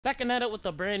Back at it with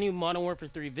a brand new Modern Warfare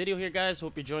 3 video here, guys.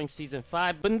 Hope you're enjoying Season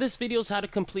 5. But in this video is how to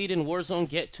complete in Warzone,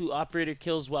 get 2 operator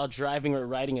kills while driving or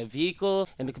riding a vehicle.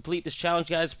 And to complete this challenge,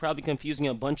 guys, probably confusing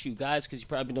a bunch of you guys because you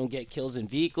probably don't get kills in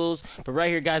vehicles. But right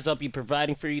here, guys, I'll be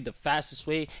providing for you the fastest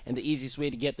way and the easiest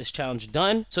way to get this challenge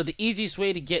done. So the easiest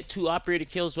way to get 2 operator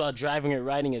kills while driving or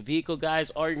riding a vehicle, guys,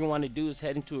 all you're going to want to do is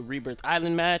head into a Rebirth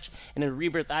Island match. And in a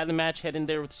Rebirth Island match, head in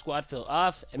there with squad fill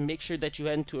off and make sure that you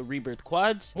head into a Rebirth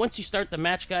quads. Once you start the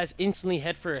match, guys, instantly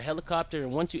head for a helicopter,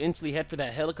 and once you instantly head for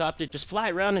that helicopter, just fly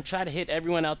around and try to hit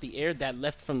everyone out the air that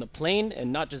left from the plane.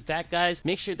 And not just that, guys,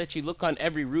 make sure that you look on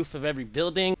every roof of every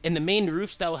building, and the main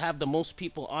roofs that will have the most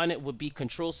people on it would be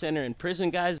control center and prison,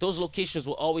 guys. Those locations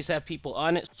will always have people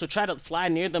on it, so try to fly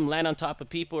near them, land on top of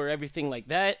people or everything like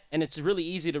that. And it's really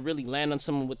easy to really land on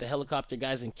someone with the helicopter,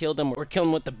 guys, and kill them, or kill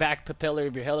them with the back propeller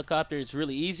of your helicopter. It's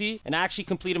really easy, and I actually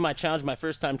completed my challenge my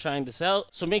first time trying this out.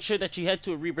 So make sure that you head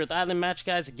to a Rebirth Island match,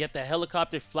 guys, and get the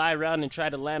helicopter, fly around and try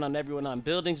to land on everyone on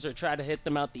buildings or try to hit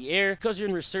them out the air. Because you're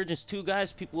in Resurgence 2,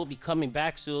 guys, people will be coming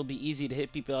back, so it'll be easy to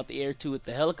hit people out the air too with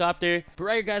the helicopter. But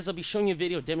right here, guys, I'll be showing you a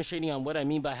video demonstrating on what I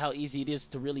mean by how easy it is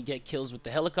to really get kills with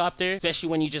the helicopter, especially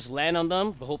when you just land on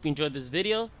them. But hope you enjoyed this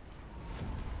video.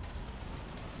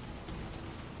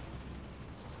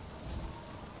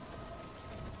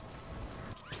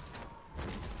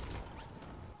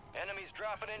 Enemies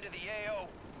dropping into the AO.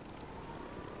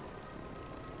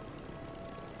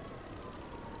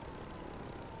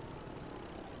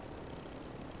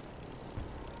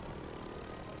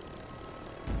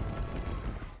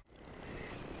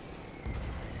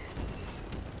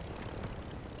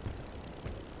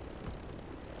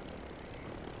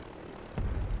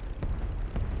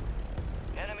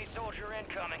 Enemy soldier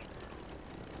incoming.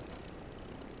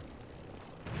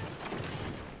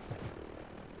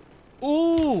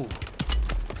 Ooh!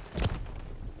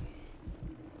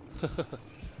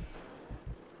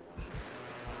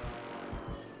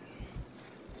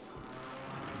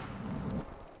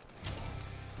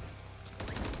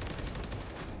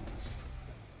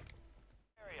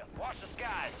 Area. Watch the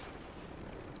skies.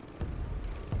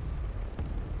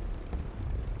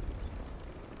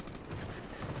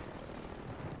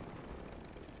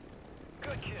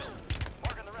 Good kill.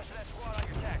 Marking the rest of that squad on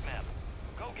your attack map.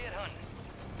 Go get hunting.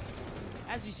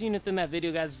 As you seen within that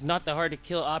video, guys, it's not that hard to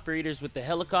kill operators with the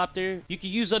helicopter. You can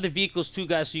use other vehicles too,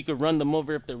 guys, so you can run them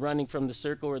over if they're running from the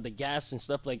circle or the gas and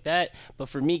stuff like that. But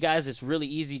for me, guys, it's really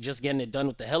easy just getting it done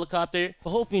with the helicopter. I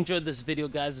hope you enjoyed this video,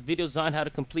 guys. The video's on how to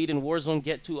complete in Warzone,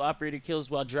 get 2 operator kills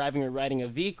while driving or riding a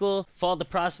vehicle. Follow the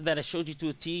process that I showed you to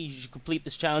a T. You should complete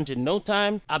this challenge in no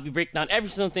time. I'll be breaking down every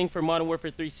single thing for Modern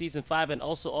Warfare 3 Season 5 and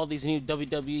also all these new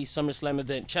WWE Summerslam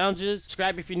event challenges.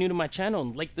 Subscribe if you're new to my channel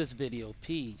and like this video.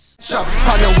 Peace.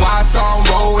 On the Warzone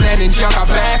road and in jail I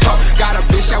back up. Got a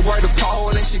bitch that work the pole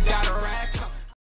and she